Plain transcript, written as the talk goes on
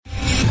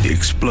The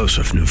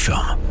explosive new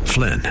film,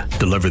 Flynn,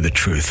 deliver the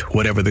truth,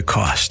 whatever the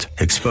cost,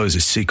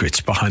 exposes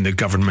secrets behind the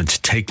government's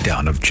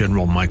takedown of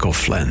General Michael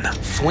Flynn.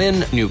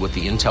 Flynn knew what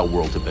the intel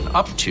world had been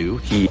up to.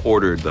 He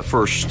ordered the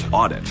first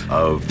audit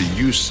of the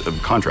use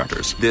of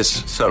contractors.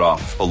 This set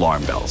off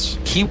alarm bells.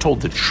 He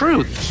told the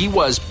truth. He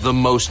was the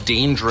most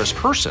dangerous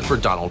person for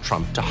Donald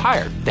Trump to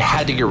hire. They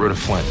had to get rid of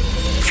Flynn.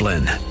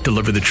 Flynn,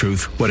 deliver the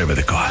truth, whatever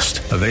the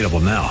cost. Available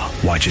now.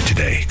 Watch it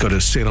today. Go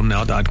to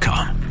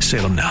salemnow.com.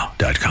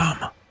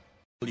 salemnow.com.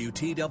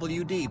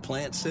 WTWD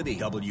Plant City,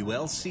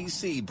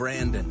 WLCC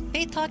Brandon.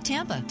 Faith Talk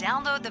Tampa.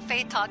 Download the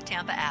Faith Talk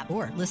Tampa app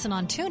or listen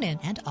on TuneIn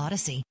and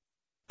Odyssey.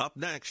 Up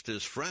next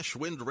is Fresh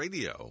Wind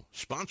Radio,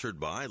 sponsored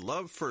by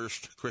Love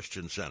First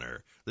Christian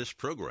Center. This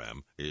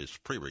program is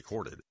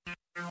pre-recorded.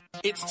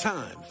 It's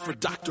time for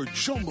Dr.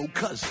 Jomo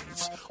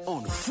Cousins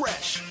on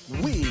Fresh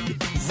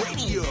Wind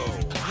Radio.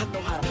 I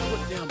know how to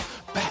put them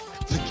back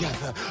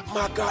together.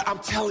 My God, I'm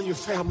telling you,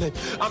 family,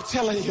 I'm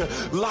telling you,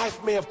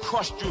 life may have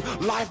crushed you,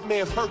 life may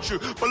have hurt you,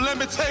 but let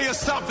me tell you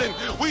something.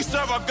 We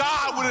serve a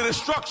God with an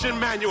instruction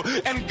manual,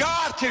 and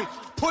God can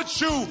put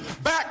you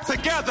back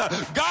together.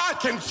 God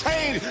can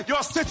change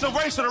your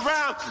situation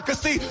around.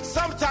 Because see,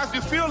 sometimes you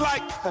feel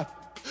like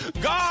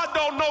God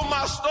don't know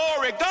my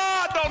story.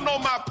 God don't know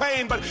my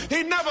pain, but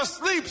he never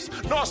sleeps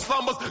nor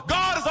slumbers.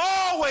 God is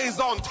always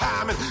on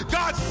time, and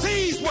God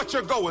sees what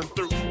you're going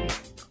through.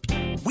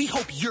 We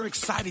hope you're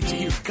excited to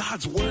hear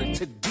God's word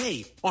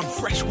today on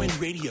Fresh Wind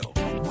Radio.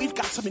 We've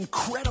got some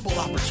incredible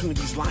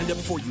opportunities lined up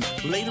for you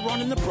later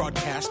on in the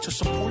broadcast to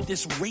support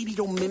this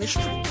radio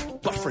ministry.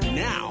 But for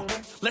now,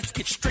 let's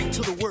get straight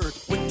to the word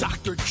with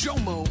Dr.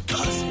 Jomo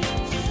Cousins.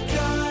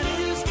 God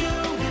is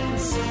doing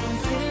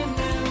something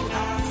new.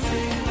 I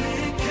feel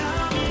it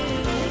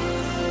coming.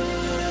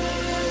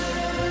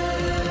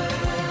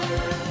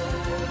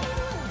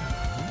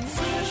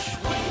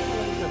 Fresh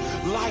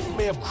Wind. Life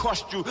may have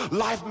crushed you,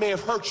 life may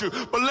have hurt you,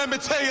 but let me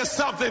tell you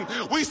something.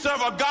 We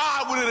serve a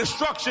God with an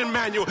instruction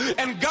manual,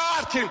 and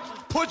God can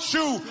put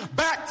you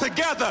back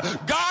together.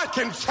 God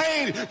can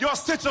change your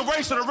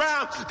situation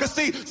around. Because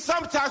see,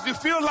 sometimes you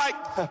feel like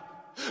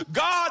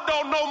God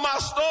don't know my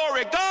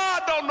story.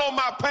 God don't know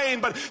my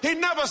pain, but he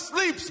never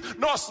sleeps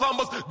nor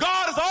slumbers.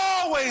 God is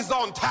always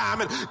on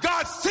time, and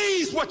God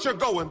sees what you're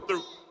going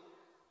through.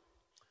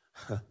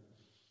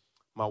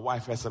 My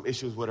wife had some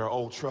issues with her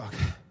old truck,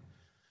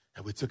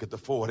 and we took it to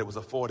Ford. It was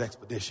a Ford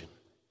Expedition.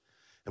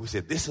 And we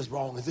said, this is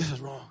wrong and this is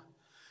wrong.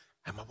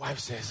 And my wife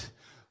says,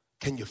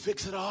 can you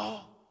fix it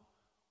all?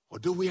 Or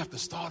do we have to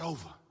start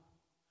over?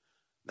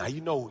 Now,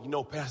 you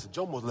know, Pastor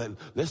Jomo was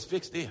let's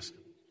fix this.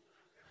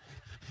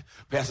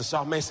 Pastor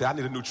Charmaine said, I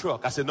need a new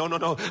truck. I said, no.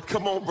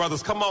 Come on,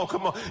 brothers. Come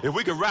on. If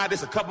we could ride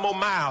this a couple more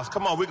miles,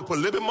 come on, we could put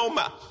a little bit more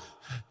miles.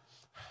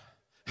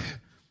 And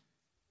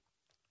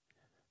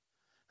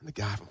the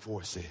guy from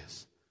Ford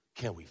says,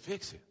 can we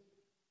fix it?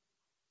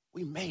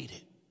 We made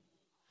it.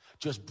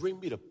 Just bring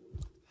me the...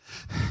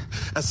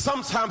 And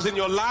sometimes in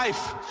your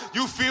life,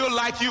 you feel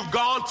like you've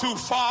gone too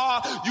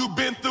far, you've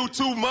been through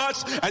too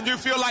much, and you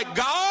feel like,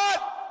 God,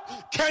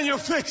 can you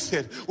fix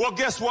it? Well,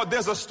 guess what?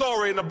 There's a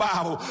story in the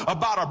Bible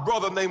about a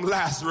brother named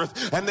Lazarus,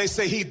 and they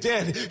say he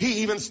dead.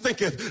 He even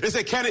stinketh. They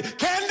say, can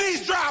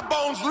these dry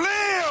bones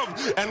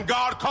live? And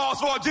God calls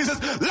for Jesus,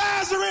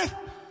 Lazarus,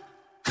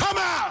 come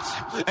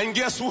out. And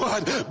guess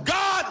what?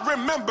 God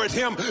remembered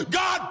him.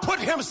 God put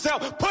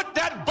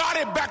that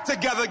body back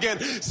together again.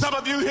 Some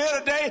of you here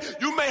today,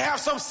 you may have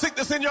some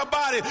sickness in your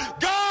body.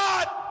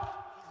 God,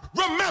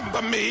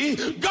 remember me.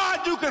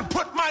 God, you can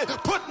put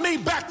me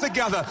back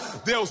together.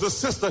 There was a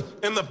sister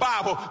in the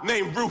Bible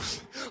named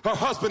Ruth. Her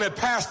husband had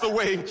passed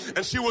away,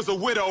 and she was a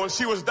widow, and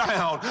she was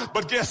down.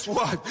 But guess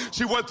what?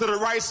 She went to the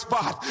right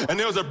spot, and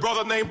there was a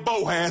brother named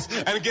Boaz.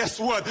 And guess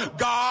what?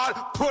 God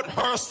put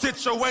her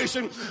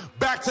situation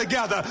back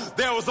together.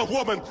 There was a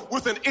woman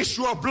with an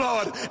issue of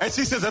blood, and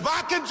she says, if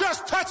I can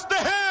just touch the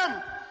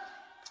hem,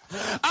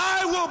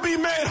 I will be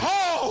made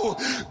whole.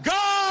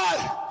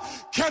 God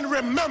can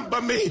remember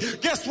me.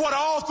 Guess what?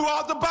 All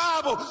throughout the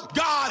Bible,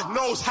 God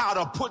knows how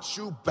to put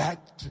you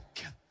back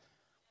together.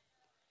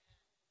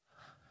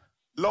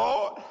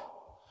 Lord,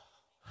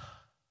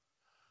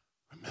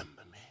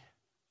 remember me.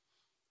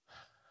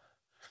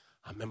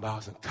 I remember I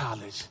was in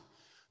college,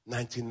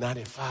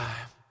 1995.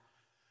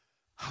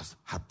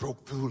 I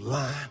broke through the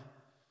line,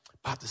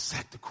 about to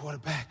sack the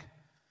quarterback,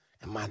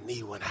 and my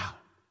knee went out.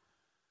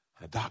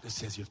 And the doctor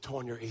says, you've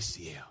torn your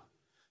ACL.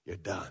 You're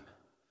done.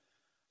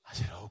 I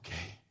said,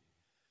 okay.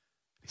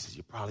 He says,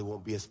 you probably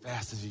won't be as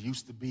fast as you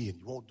used to be, and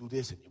you won't do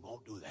this, and you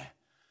won't do that.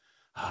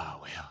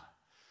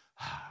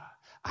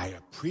 I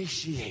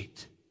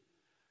appreciate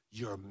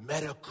your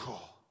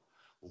medical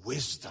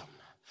wisdom.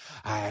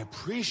 I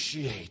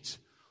appreciate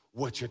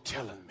what you're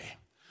telling me.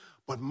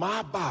 But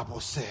my Bible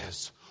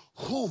says,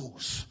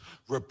 whose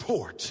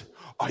report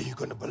are you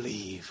going to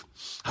believe?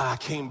 I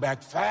came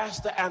back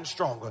faster and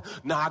stronger.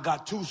 Now I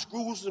got 2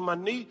 screws in my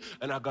knee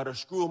and I got a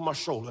screw in my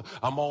shoulder.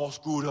 I'm all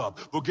screwed up.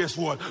 But guess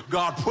what?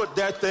 God put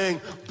that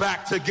thing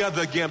back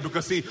together again,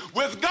 because see,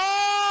 with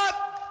God,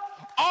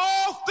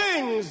 all things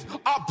things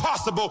are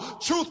possible.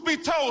 Truth be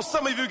told,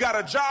 some of you got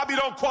a job you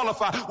don't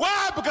qualify.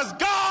 Why? Because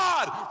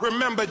God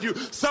remembered you.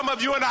 Some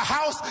of you in a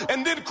house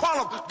and didn't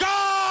qualify.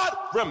 God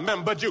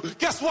remembered you.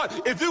 Guess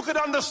what? If you could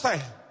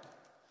understand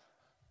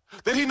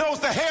that he knows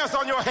the hairs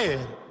on your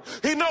head,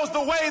 he knows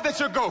the way that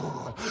you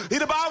go.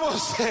 The Bible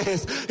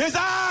says his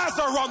eyes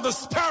are on the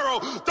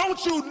sparrow.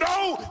 Don't you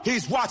know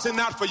he's watching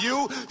out for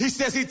you? He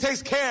says he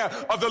takes care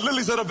of the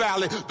lilies of the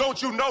valley.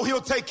 Don't you know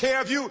he'll take care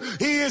of you?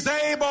 He is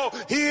able.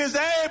 He is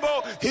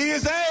able. He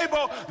is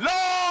able.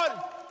 Lord,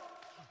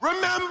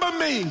 remember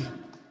me.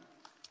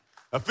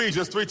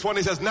 Ephesians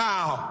 3:20 says,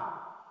 now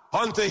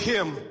unto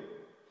him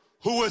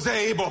who is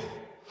able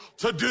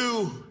to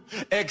do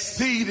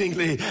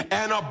exceedingly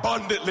and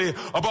abundantly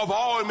above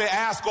all we may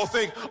ask or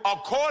think,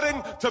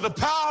 according to the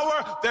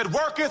power that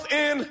worketh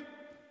in.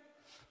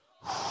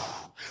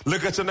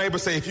 Look at your neighbor,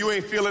 say, if you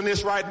ain't feeling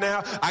this right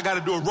now, I got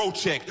to do a road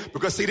check.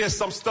 Because see, there's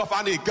some stuff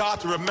I need God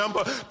to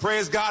remember.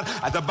 Praise God.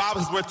 The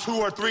Bible says where 2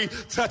 or 3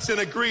 touch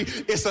and agree,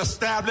 it's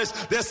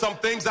established. There's some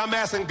things I'm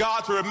asking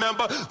God to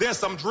remember. There's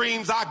some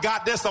dreams I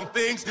got. There's some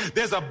things.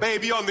 There's a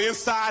baby on the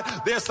inside.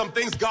 There's some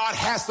things God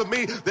has for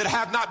me that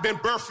have not been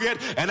birthed yet.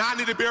 And I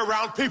need to be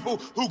around people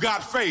who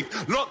got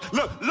faith. Look,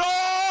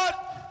 Lord,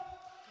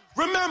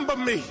 remember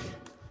me.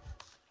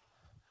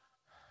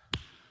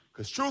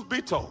 Because truth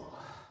be told,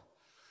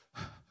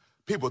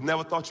 people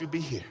never thought you'd be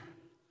here.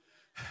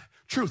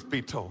 Truth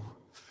be told,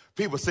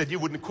 people said you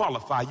wouldn't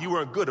qualify. You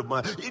weren't good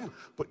enough.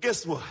 But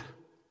guess what?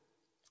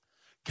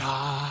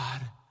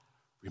 God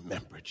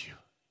remembered you.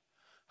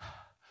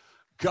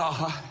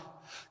 God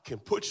can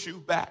put you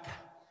back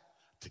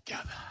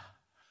together.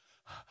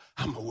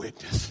 I'm a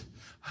witness.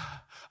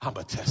 I'm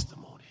a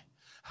testimony.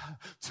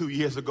 2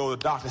 years ago, the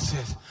doctor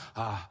says,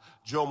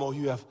 Jomo,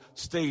 you have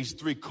stage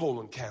 3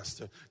 colon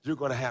cancer. You're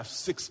going to have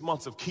 6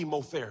 months of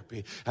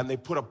chemotherapy. And they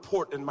put a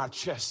port in my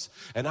chest.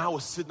 And I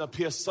was sitting up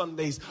here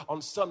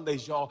on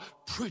Sundays, y'all,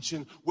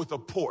 preaching with a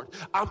port.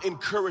 I'm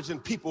encouraging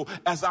people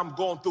as I'm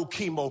going through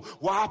chemo.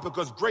 Why?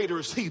 Because greater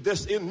is he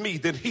that's in me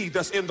than he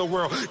that's in the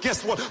world.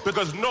 Guess what?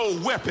 Because no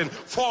weapon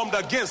formed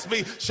against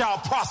me shall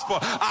prosper.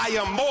 I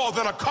am more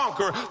than a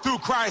conqueror through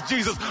Christ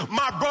Jesus.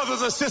 My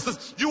brothers and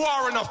sisters, you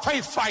are in a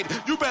faith fight.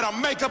 You better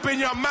make up in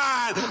your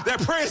mind that,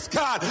 praise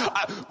God,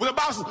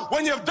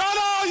 when you've done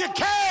all you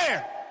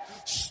can,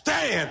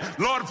 stand.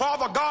 Lord,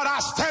 Father God, I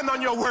stand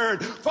on your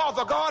word.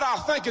 Father God, I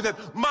thank you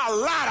that my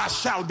latter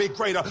shall be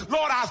greater.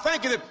 Lord, I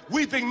thank you that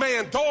weeping may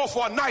endure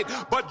for a night,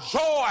 but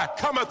joy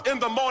cometh in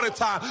the morning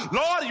time.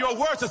 Lord, your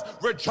word says,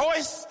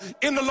 rejoice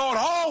in the Lord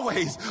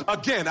always.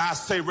 Again, I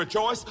say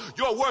rejoice.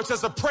 Your word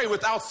says to pray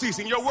without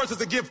ceasing. Your word says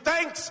to give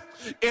thanks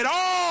in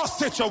all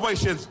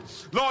situations.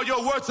 Lord,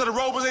 your word says in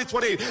Romans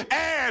 8:28,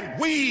 and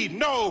we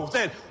know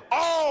that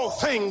all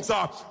things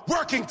are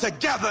working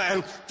together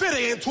and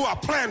fitting into a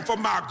plan for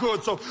my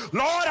good. So,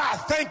 Lord, I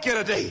thank you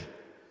today.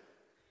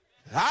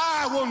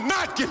 I will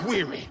not get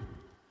weary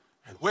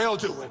in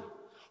well-doing,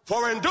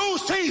 for in due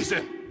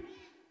season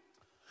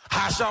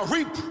I shall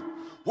reap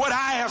what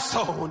I have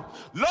sown.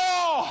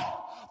 Lord,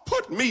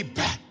 put me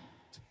back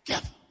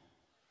together.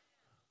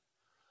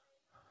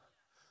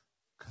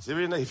 Because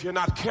if you're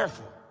not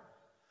careful,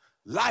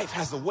 life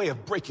has a way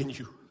of breaking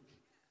you.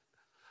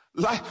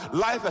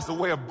 Life has a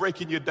way of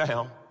breaking you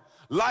down.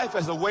 Life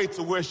has a way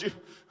to where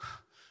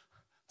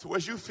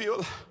you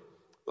feel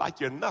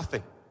like you're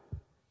nothing.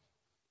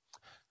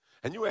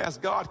 And you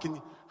ask God,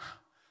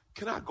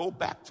 can I go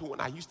back to when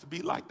I used to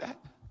be like that?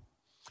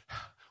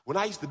 When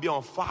I used to be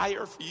on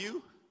fire for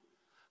you?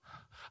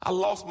 I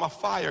lost my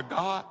fire,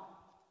 God.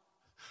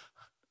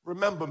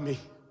 Remember me.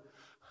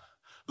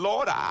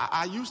 Lord,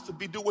 I used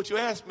to do what you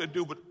asked me to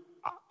do, but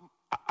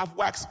I've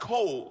waxed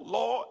cold.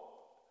 Lord,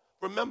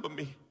 remember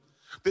me.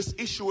 This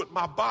issue with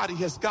my body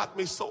has got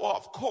me so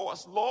off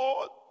course.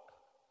 Lord,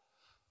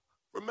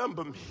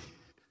 remember me.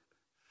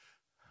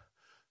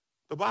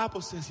 The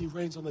Bible says he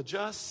reigns on the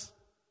just.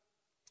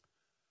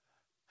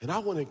 And I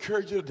want to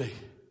encourage you today,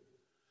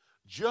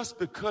 just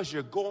because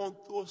you're going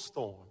through a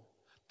storm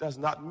does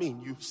not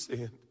mean you've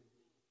sinned.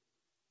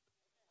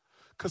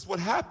 Because what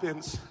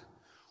happens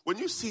when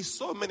you see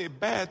so many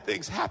bad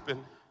things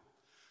happen,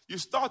 you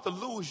start to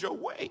lose your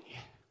way.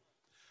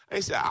 And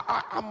he said,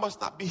 I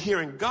must not be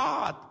hearing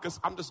God because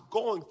I'm just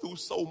going through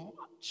so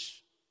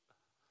much.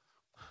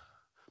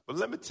 But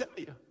let me tell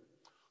you,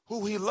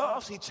 who he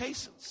loves, he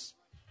chastens.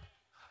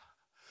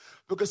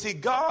 Because see,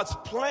 God's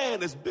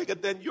plan is bigger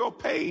than your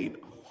pain.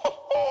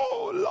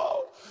 Oh,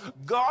 Lord.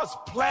 God's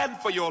plan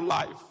for your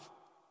life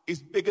is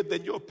bigger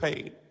than your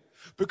pain.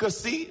 Because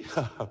see,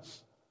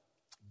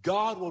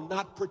 God will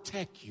not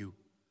protect you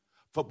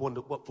from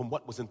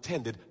what was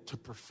intended to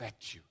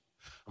perfect you.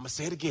 I'm going to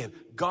say it again.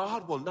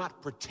 God will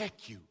not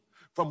protect you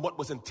from what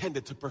was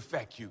intended to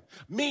perfect you.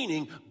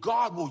 Meaning,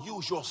 God will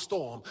use your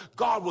storm.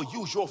 God will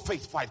use your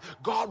faith fight.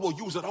 God will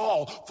use it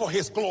all for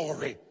his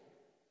glory.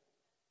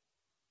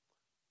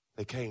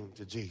 They came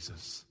to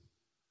Jesus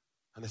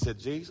and they said,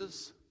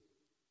 Jesus,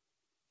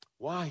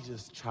 why is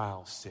this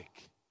child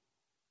sick?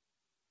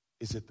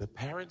 Is it the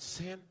parent's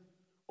sin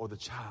or the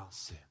child's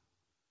sin?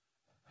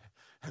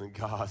 And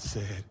God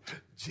said,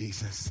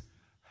 Jesus,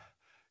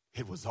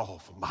 it was all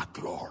for my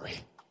glory.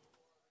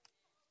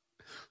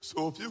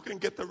 So if you can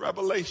get the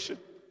revelation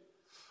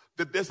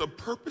that there's a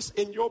purpose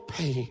in your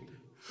pain,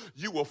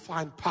 you will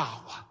find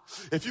power.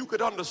 If you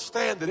could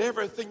understand that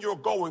everything you're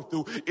going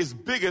through is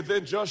bigger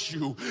than just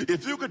you,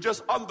 if you could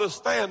just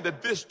understand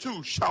that this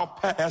too shall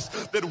pass,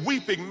 that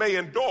weeping may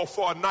endure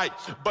for a night,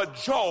 but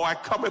joy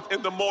cometh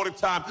in the morning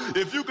time.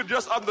 If you could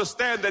just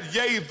understand that,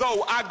 yea,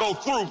 though I go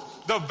through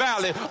the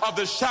valley of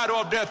the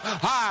shadow of death,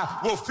 I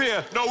will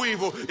fear no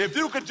evil. If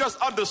you could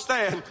just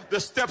understand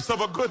the steps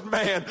of a good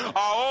man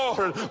are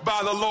ordered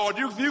by the Lord.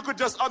 If you could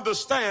just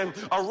understand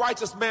a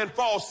righteous man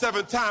falls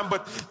 7 times,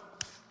 but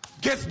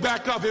gets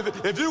back up.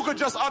 If you could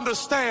just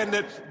understand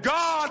that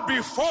God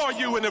before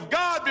you, and if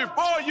God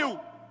before you,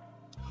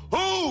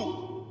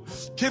 who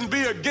can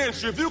be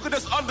against you? If you could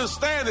just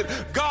understand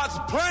that God's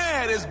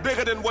plan is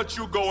bigger than what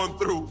you're going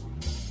through.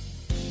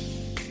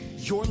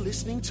 You're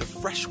listening to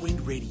Fresh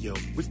Wind Radio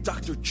with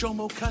Dr.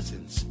 Jomo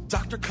Cousins.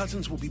 Dr.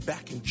 Cousins will be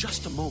back in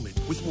just a moment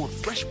with more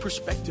fresh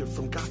perspective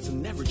from God's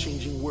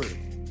never-changing word.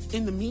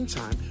 In the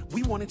meantime,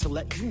 we wanted to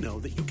let you know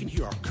that you can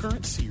hear our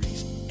current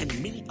series and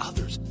many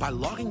others by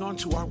logging on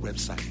to our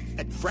website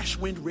at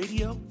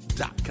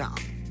freshwindradio.com.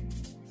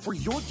 For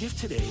your gift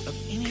today of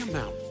any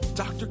amount,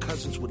 Dr.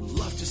 Cousins would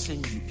love to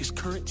send you his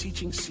current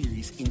teaching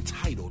series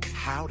entitled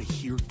How to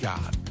Hear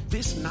God.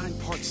 This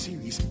 9-part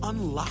series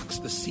unlocks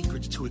the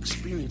secrets to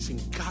experiencing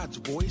God's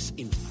voice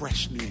in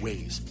fresh new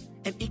ways,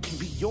 and it can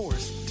be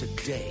yours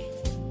today.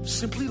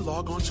 Simply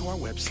log on to our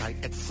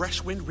website at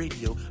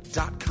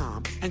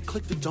freshwindradio.com and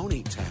click the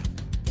Donate tab.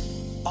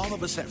 All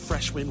of us at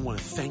Freshwind want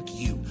to thank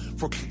you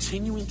for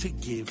continuing to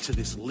give to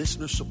this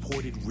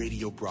listener-supported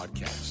radio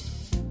broadcast.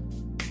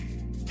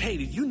 Hey,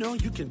 did you know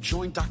you can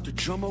join Dr.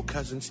 Jomo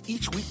Cousins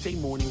each weekday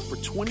morning for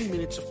 20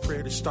 minutes of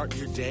prayer to start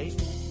your day?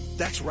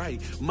 That's right.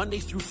 Monday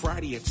through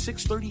Friday at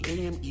 6:30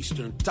 a.m.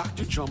 Eastern,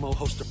 Dr. Jomo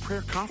hosts a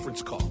prayer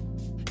conference call.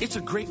 It's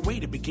a great way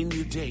to begin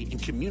your day in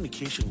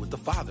communication with the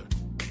Father.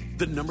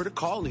 The number to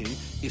call in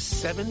is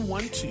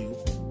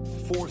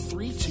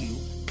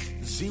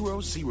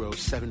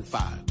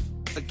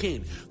 712-432-0075.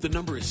 Again, the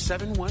number is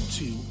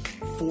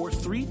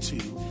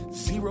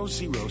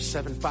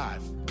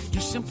 712-432-0075. You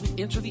simply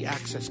enter the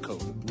access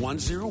code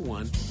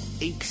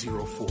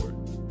 101804.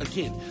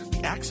 Again,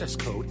 the access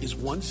code is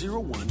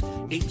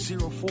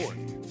 101804.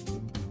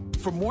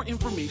 For more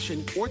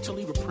information or to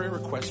leave a prayer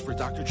request for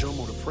Dr.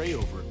 Jomo to pray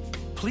over,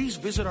 please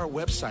visit our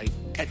website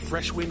at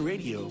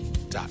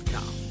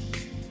freshwindradio.com.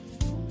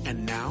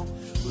 And now,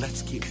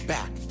 let's get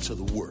back to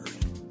the Word.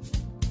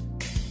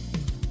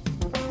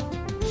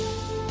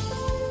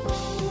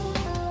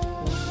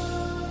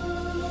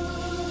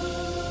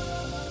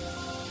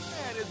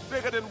 Man, it's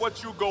bigger than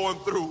what you're going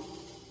through.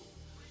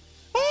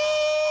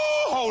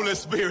 Oh, Holy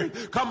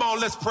Spirit. Come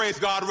on, let's praise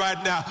God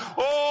right now.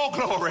 Oh,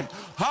 glory.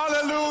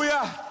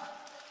 Hallelujah.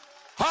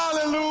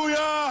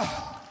 Hallelujah.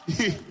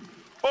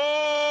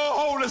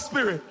 Oh, Holy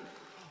Spirit.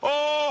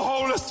 Oh,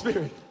 Holy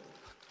Spirit.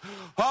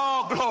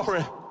 Oh,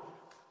 glory.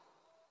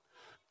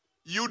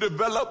 You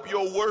develop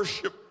your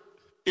worship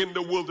in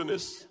the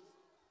wilderness.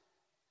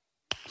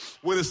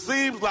 When it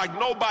seems like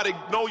nobody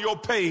know your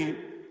pain,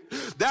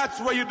 that's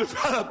where you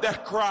develop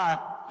that cry.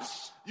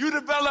 You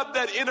develop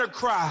that inner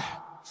cry.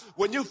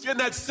 When you're in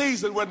that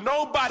season when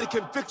nobody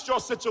can fix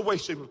your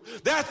situation,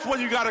 that's when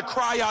you got to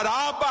cry out,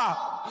 Abba,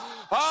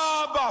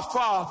 Abba,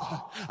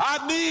 Father,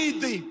 I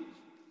need thee.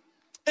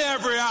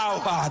 Every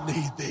hour I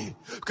need thee.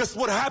 Because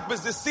what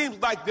happens, it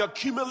seems like the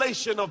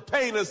accumulation of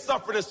pain and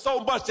suffering is so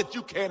much that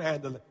you can't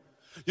handle it.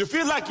 You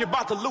feel like you're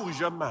about to lose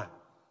your mind.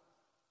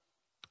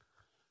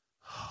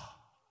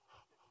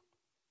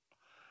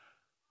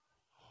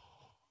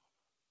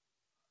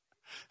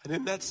 And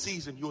in that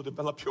season, you'll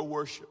develop your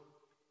worship.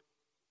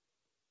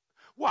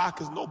 Why?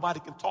 Because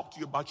nobody can talk to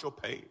you about your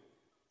pain.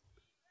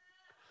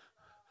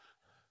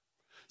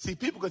 See,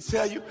 people can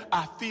tell you,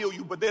 I feel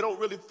you, but they don't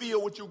really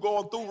feel what you're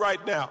going through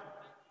right now.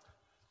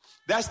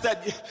 That's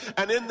that.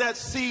 And in that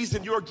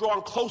season, you're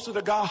drawn closer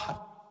to God.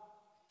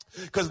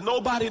 Because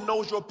nobody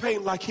knows your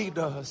pain like he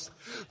does.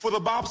 For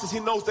the Bible says he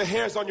knows the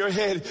hairs on your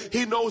head.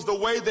 He knows the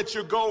way that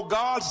you go.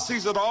 God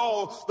sees it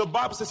all. The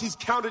Bible says he's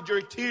counted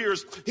your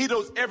tears. He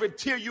knows every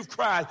tear you've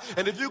cried.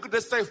 And if you could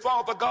just say,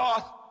 Father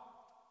God,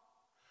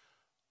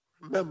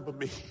 remember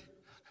me.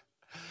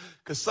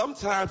 Because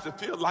sometimes it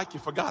feels like you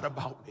forgot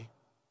about me.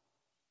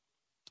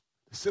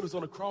 The sinners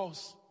on the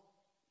cross,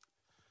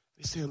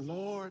 they saying,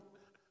 Lord,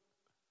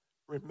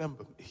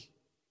 remember me.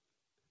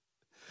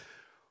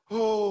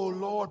 Oh,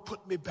 Lord,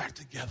 put me back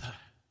together.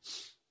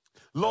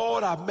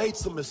 Lord, I made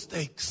some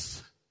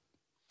mistakes.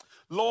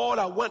 Lord,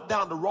 I went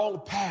down the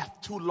wrong path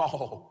too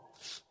long.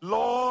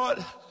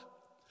 Lord,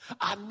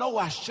 I know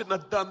I shouldn't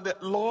have done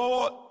that.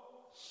 Lord,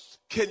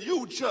 can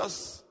you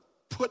just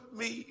put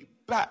me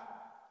back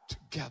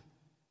together?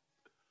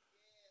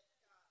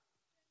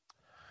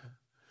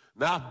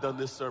 Now, I've done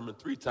this sermon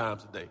 3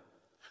 times a day,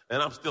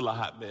 and I'm still a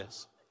hot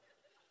mess.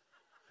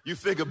 You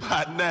figure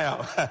by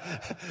now,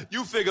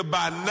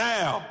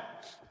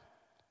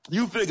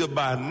 You figure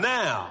by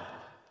now.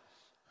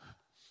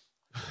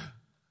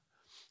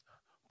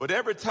 But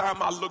every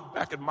time I look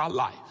back at my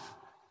life,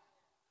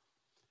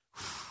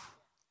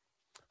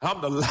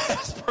 I'm the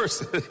last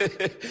person.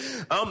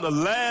 I'm the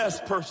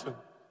last person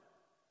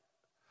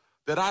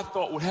that I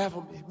thought would have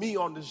me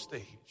on this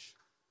stage.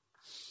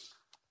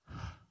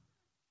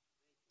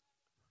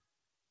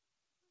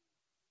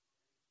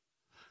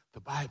 The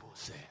Bible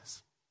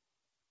says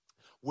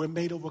we're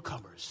made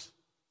overcomers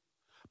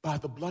by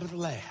the blood of the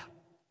Lamb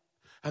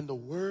and the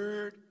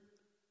word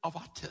of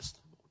our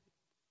testimony.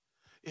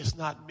 It's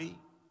not me.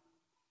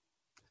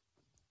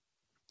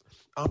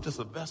 I'm just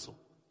a vessel.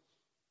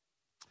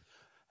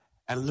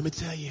 And let me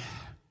tell you,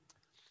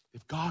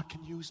 if God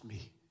can use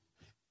me,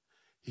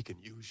 he can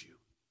use you.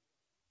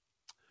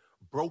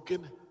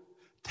 Broken,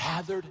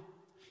 tethered.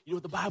 You know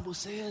what the Bible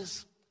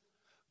says?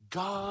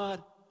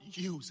 God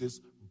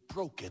uses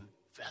broken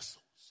vessels.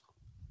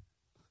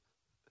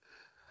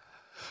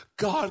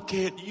 God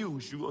can't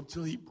use you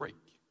until he breaks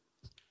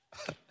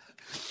you.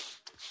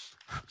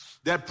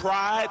 That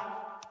pride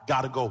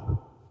gotta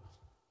go.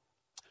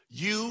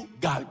 You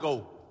gotta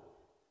go.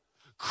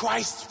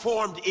 Christ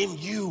formed in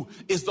you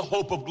is the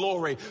hope of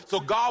glory. So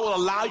God will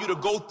allow you to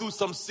go through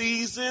some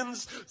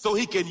seasons so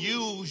he can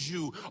use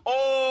you.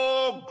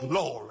 Oh,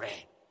 glory.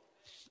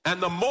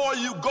 And the more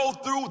you go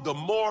through, the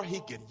more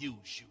he can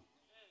use you.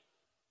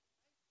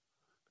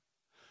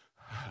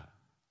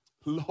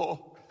 Lord,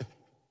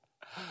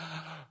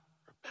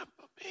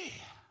 remember me.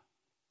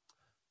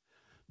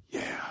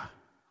 Yeah.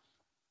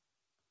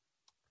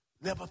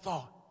 Never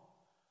thought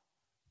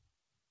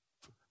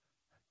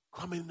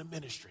coming into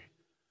ministry.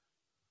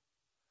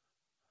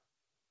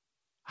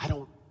 I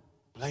don't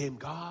blame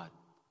God.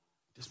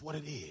 Just what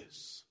it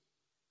is.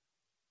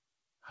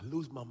 I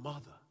lose my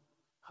mother.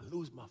 I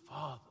lose my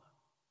father.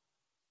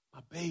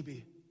 My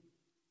baby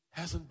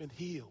hasn't been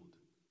healed.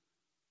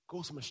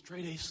 Goes from a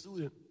straight A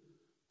student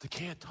to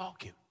can't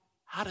talking.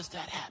 How does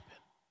that happen?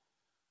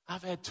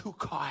 I've had 2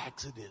 car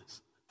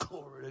accidents.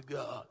 Glory to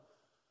God.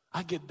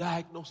 I get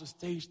diagnosed with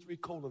stage 3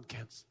 colon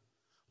cancer.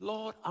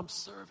 Lord, I'm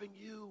serving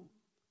you.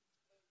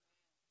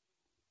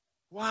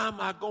 Why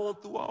am I going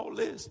through all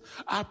this?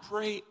 I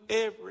pray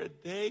every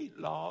day,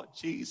 Lord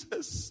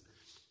Jesus.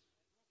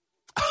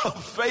 I'm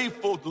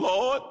faithful,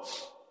 Lord.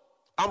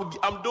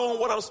 I'm doing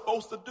what I'm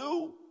supposed to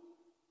do.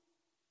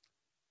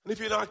 And if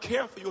you're not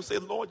careful, you'll say,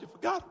 Lord, you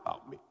forgot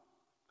about me.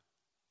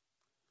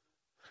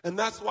 And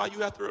that's why you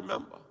have to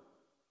remember,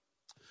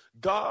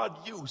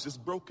 God uses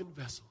broken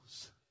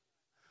vessels.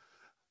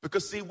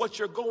 Because see, what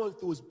you're going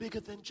through is bigger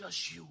than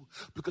just you.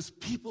 Because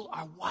people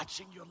are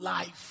watching your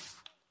life.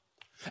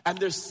 And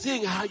they're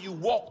seeing how you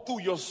walk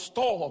through your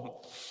storm.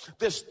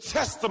 There's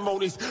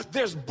testimonies.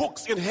 There's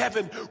books in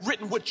heaven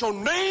written with your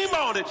name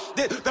on it.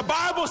 The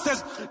Bible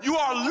says you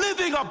are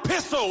living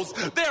epistles.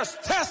 There's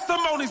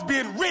testimonies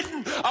being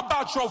written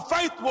about your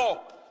faith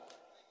walk.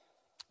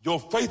 Your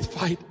faith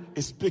fight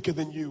is bigger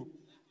than you.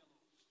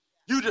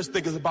 You just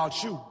think it's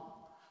about you.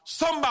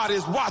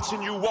 Somebody's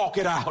watching you walk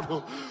it out.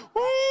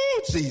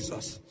 Oh,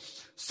 Jesus.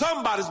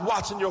 Somebody's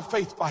watching your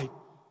faith fight.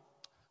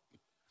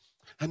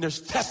 And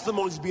there's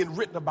testimonies being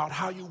written about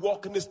how you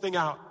walking this thing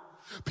out.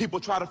 People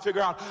try to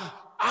figure out,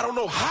 I don't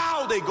know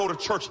how they go to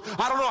church.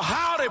 I don't know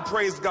how they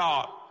praise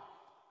God.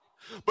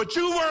 But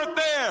you weren't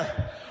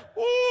there.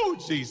 Oh,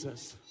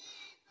 Jesus.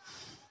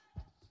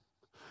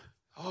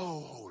 Oh,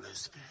 Holy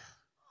Spirit.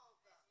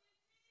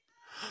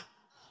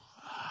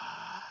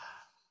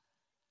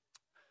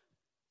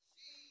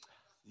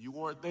 You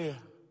weren't there.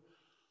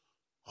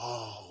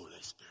 Oh,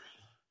 Holy Spirit.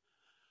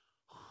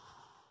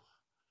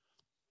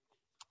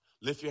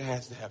 Lift your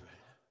hands to heaven.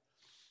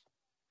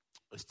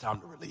 It's time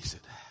to release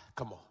it.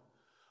 Come on.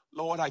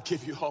 Lord, I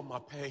give you all my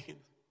pain.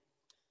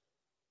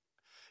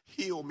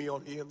 Heal me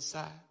on the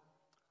inside.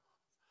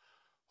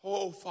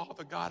 Oh,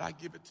 Father God, I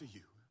give it to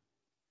you.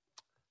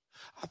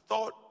 I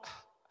thought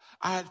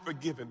I had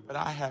forgiven, but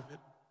I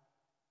haven't.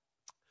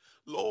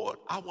 Lord,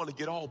 I want to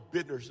get all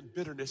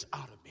bitterness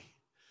out of me.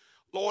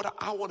 Lord,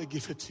 I want to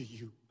give it to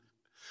you.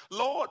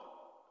 Lord,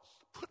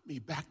 put me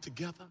back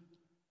together.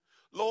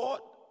 Lord,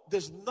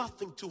 there's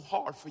nothing too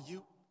hard for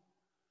you.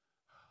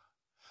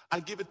 I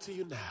give it to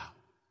you now.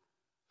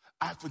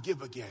 I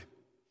forgive again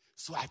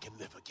so I can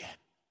live again.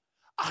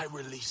 I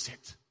release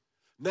it.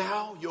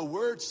 Now your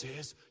word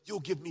says you'll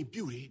give me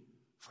beauty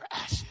for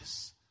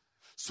ashes.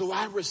 So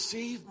I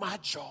receive my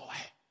joy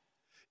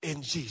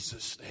in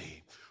Jesus'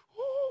 name.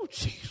 Oh,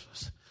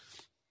 Jesus.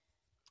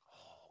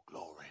 Oh,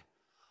 glory.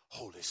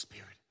 Holy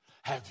Spirit,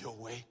 have your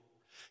way.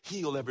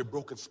 Heal every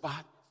broken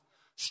spot.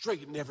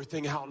 Straighten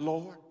everything out,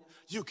 Lord.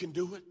 You can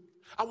do it.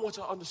 I want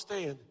you to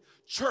understand,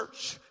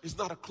 church is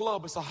not a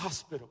club, it's a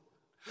hospital.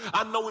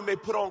 I know we may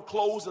put on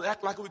clothes and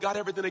act like we got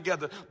everything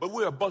together, but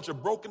we're a bunch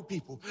of broken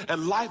people,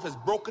 and life has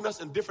broken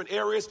us in different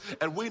areas,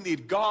 and we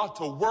need God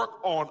to work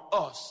on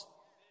us.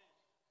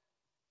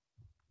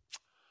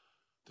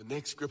 The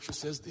next scripture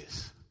says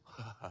this.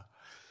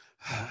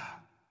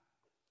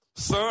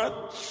 Son,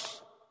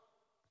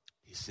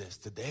 he says,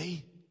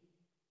 today,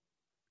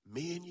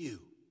 me and you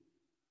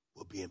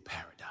will be in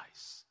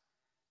paradise.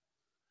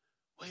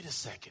 Wait a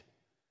second.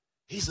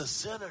 He's a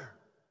sinner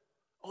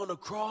on the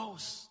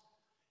cross.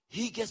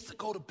 He gets to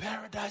go to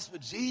paradise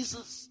with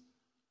Jesus.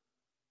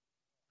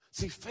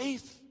 See,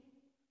 faith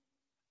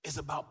is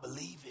about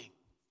believing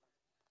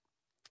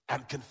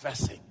and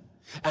confessing.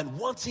 And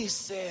once he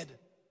said,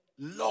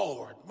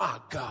 Lord, my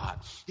God,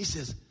 he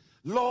says,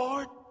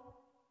 Lord,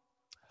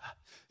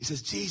 he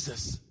says,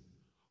 Jesus,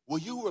 will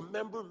you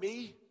remember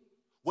me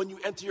when you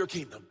enter your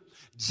kingdom?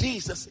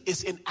 Jesus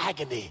is in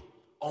agony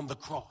on the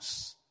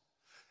cross,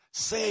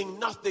 saying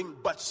nothing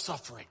but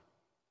suffering.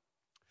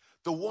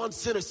 The one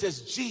sinner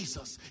says,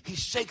 Jesus, he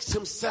shakes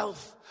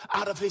himself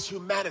out of his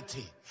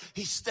humanity.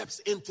 He steps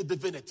into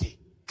divinity.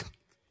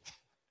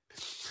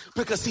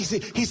 Because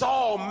he's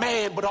all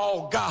man but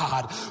all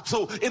God.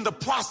 So in the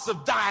process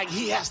of dying,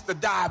 he has to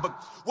die. But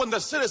when the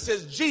sinner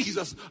says,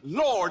 Jesus,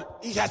 Lord,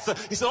 he said,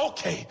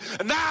 okay.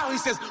 And now he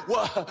says,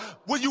 well,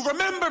 will you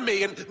remember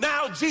me? And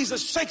now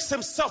Jesus shakes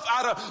himself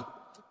out of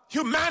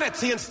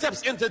humanity and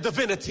steps into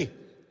divinity.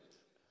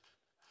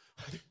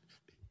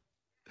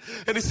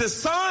 And he says,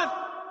 son,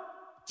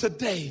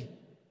 today,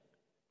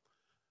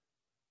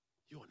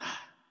 you and I,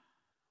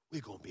 we're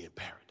going to be in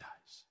paradise.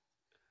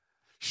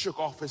 Shook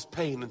off his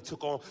pain and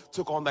took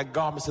on that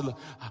garment and said, look,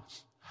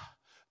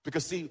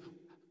 because see,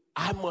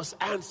 I must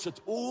answer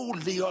to,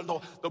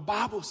 Leo, the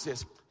Bible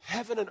says,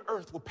 heaven and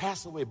earth will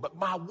pass away, but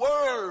my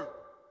word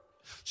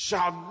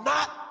shall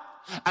not.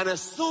 And as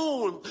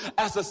soon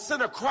as the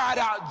sinner cried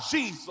out,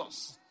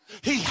 Jesus,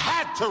 he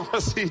had to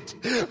receive.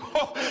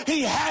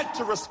 He had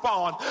to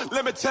respond.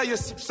 Let me tell you,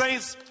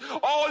 saints,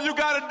 all you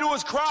got to do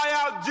is cry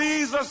out,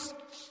 Jesus.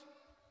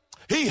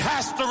 He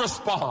has to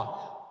respond.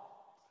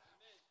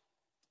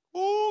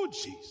 Oh,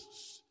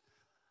 Jesus.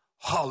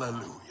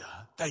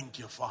 Hallelujah. Thank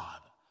you,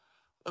 Father.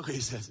 Okay,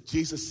 he says,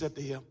 Jesus said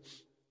to him,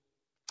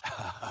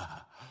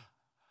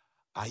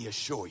 I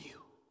assure you,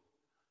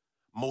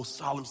 most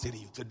solemnly say to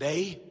you,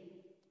 today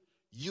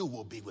you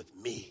will be with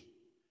me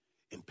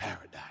in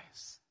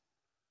paradise.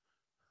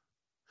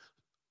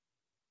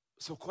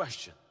 So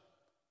question,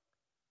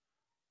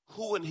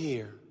 who in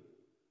here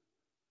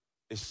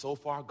is so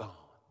far gone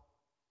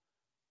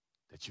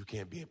that you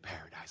can't be in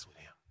paradise with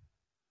him?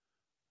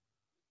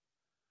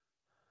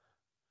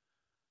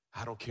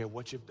 I don't care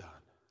what you've done,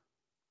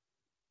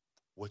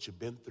 what you've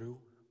been through,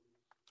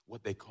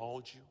 what they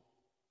called you.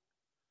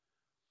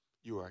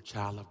 You are a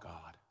child of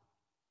God.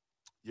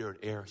 You're an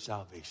heir of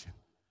salvation.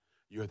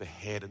 You're the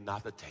head and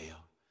not the tail.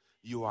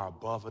 You are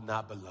above and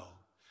not below.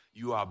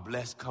 You are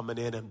blessed coming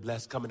in and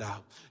blessed coming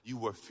out. You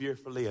were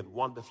fearfully and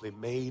wonderfully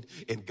made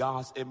in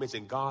God's image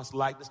and God's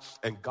likeness.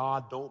 And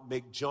God don't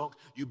make junk.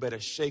 You better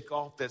shake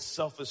off that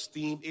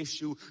self-esteem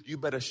issue. You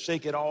better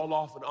shake it all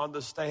off and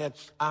understand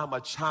I'm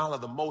a child of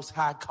the Most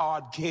High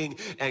God King.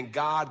 And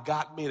God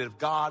got me. And if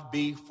God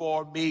be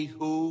for me,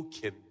 who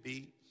can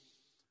be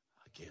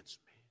against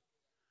me?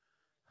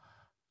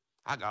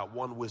 I got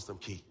one wisdom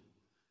key.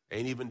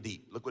 Ain't even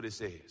deep. Look what it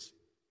says.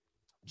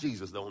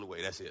 Jesus the only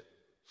way. That's it.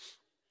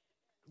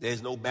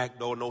 There's no back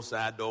door, no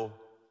side door.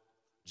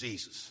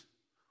 Jesus.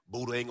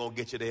 Buddha ain't going to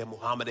get you there.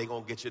 Muhammad ain't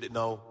going to get you there.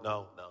 No.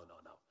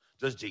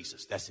 Just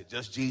Jesus. That's it.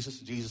 Just Jesus,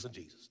 Jesus, and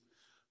Jesus.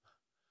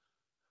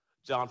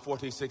 John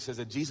 14:6 says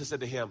that Jesus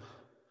said to him,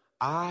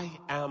 I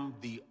am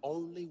the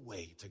only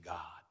way to God,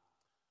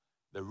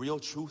 the real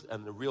truth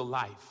and the real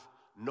life.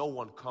 No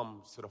one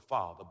comes to the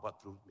Father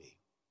but through me.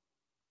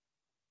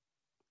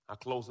 I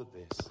close with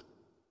this.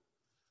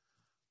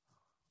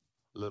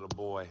 Little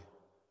boy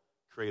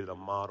created a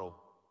model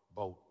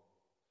boat.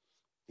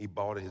 He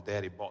bought it. His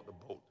daddy bought the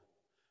boat.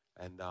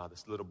 And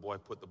this little boy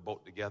put the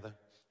boat together.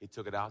 He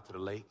took it out to the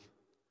lake.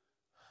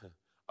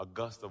 A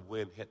gust of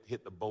wind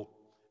hit the boat,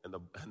 and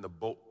the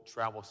boat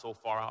traveled so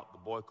far out, the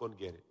boy couldn't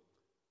get it.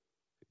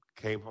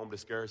 Came home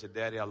discouraged, said,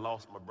 Daddy, I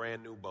lost my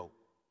brand new boat.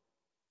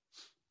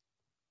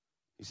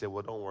 He said,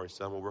 well, don't worry,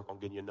 son. We'll work on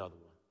getting you another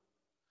one.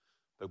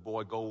 The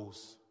boy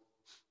goes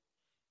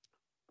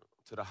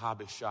to the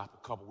hobby shop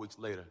a couple weeks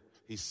later.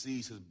 He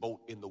sees his boat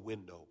in the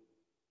window.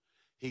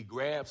 He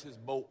grabs his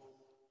boat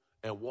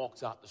and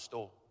walks out the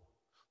store.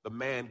 The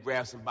man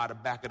grabs him by the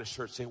back of the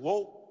shirt saying,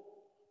 whoa,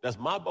 that's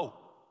my boat.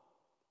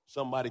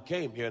 Somebody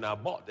came here and I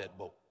bought that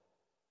boat.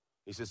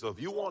 He said, so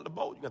if you want the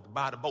boat, you have to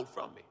buy the boat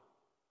from me.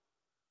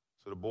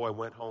 So the boy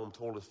went home,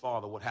 told his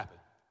father what happened.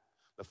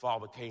 The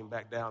father came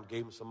back down,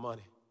 gave him some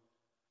money,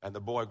 and the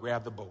boy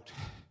grabbed the boat.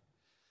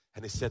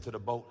 And he said to the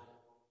boat,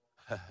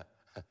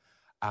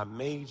 I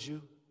made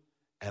you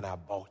and I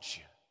bought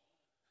you.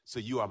 So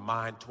you are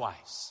mine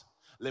twice.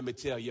 Let me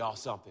tell y'all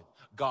something.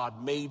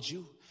 God made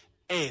you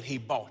and he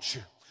bought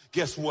you.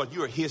 Guess what?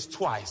 You're his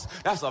twice.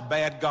 That's a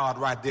bad God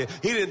right there.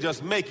 He didn't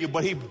just make you,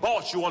 but he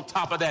bought you on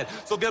top of that.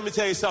 So let me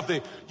tell you something.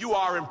 You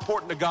are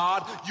important to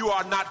God. You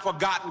are not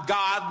forgotten.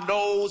 God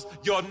knows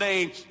your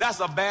name. That's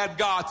a bad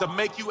God to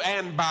make you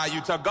and buy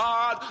you. To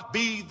God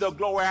be the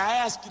glory. I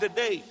ask you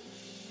today,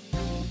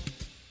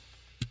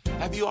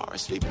 have you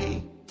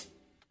RSVP?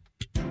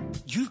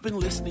 You've been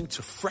listening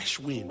to Fresh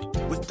Wind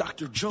with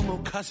Dr.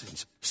 Jomo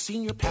Cousins,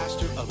 Senior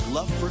Pastor of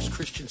Love First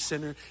Christian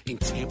Center in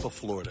Tampa,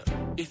 Florida.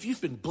 If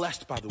you've been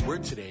blessed by the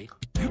word today,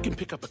 you can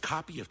pick up a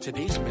copy of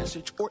today's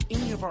message or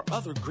any of our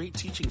other great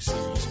teaching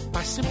series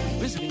by simply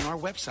visiting our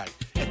website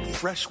at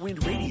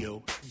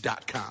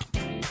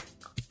freshwindradio.com.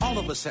 All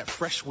of us at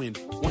Fresh Wind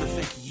want to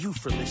thank you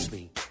for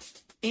listening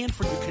and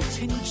for your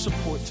continued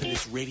support to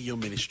this radio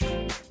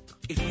ministry.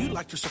 If you'd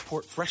like to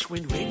support Fresh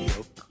Wind Radio,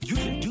 you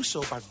can do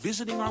so by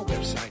visiting our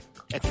website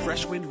at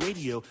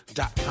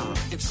freshwindradio.com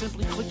and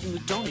simply clicking the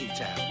Donate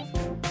tab.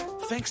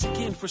 Thanks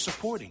again for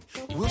supporting.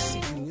 We'll see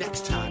you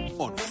next time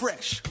on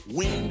Fresh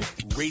Wind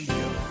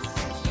Radio.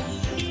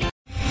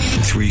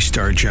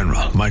 3-star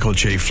General Michael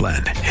J.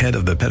 Flynn, head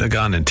of the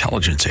Pentagon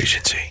Intelligence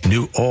Agency,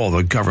 knew all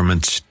the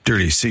government's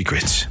dirty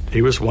secrets.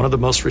 He was one of the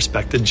most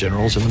respected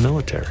generals in the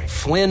military.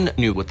 Flynn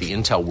knew what the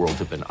intel world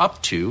had been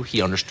up to.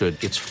 He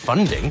understood its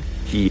funding.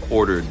 He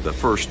ordered the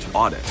first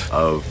audit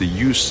of the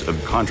use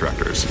of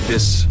contractors.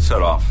 This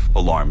set off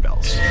alarm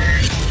bells.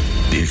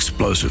 The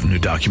explosive new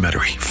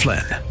documentary,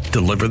 Flynn,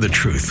 Deliver the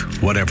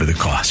Truth, Whatever the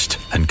Cost,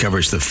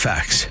 uncovers the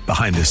facts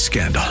behind this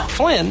scandal.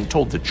 Flynn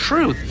told the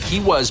truth. He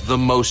was the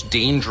most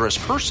dangerous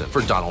person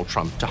for Donald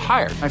Trump to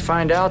hire. I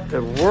find out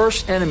the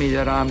worst enemy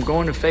that I'm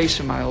going to face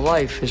in my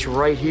life is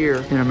right here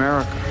in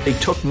America. They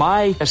took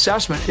my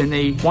assessment and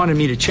they wanted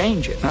me to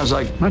change it. And I was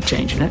like, I'm not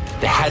changing it.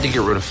 They had to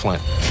get rid of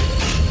Flynn.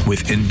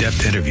 With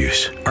in-depth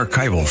interviews,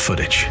 archival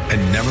footage,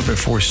 and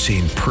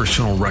never-before-seen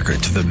personal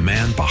records of the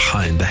man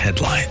behind the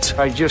headlines.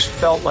 I just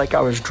felt like I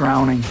was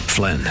drowning.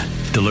 Flynn,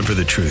 Deliver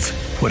the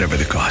Truth, Whatever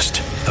the Cost.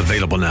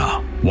 Available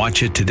now.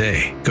 Watch it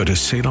today. Go to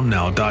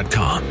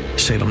salemnow.com.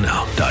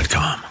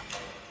 salemnow.com.